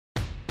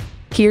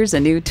Here's a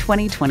new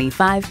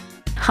 2025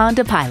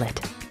 Honda Pilot.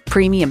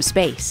 Premium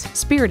space,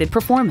 spirited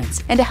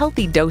performance, and a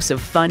healthy dose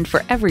of fun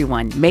for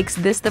everyone makes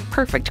this the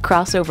perfect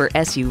crossover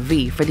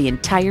SUV for the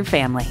entire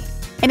family.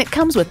 And it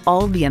comes with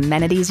all the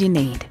amenities you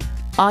need.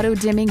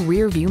 Auto-dimming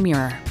rear view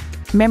mirror,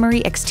 memory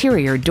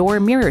exterior door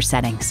mirror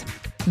settings,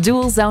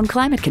 dual zone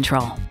climate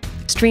control,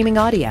 streaming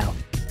audio,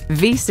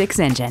 V6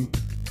 engine,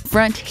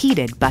 front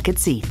heated bucket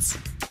seats,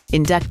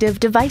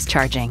 inductive device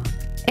charging,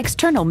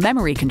 external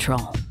memory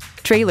control,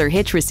 trailer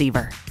hitch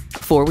receiver,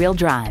 four-wheel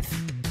drive,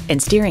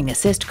 and steering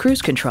assist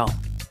cruise control.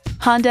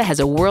 Honda has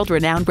a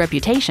world-renowned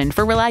reputation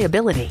for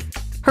reliability.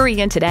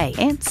 Hurry in today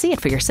and see it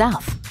for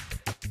yourself.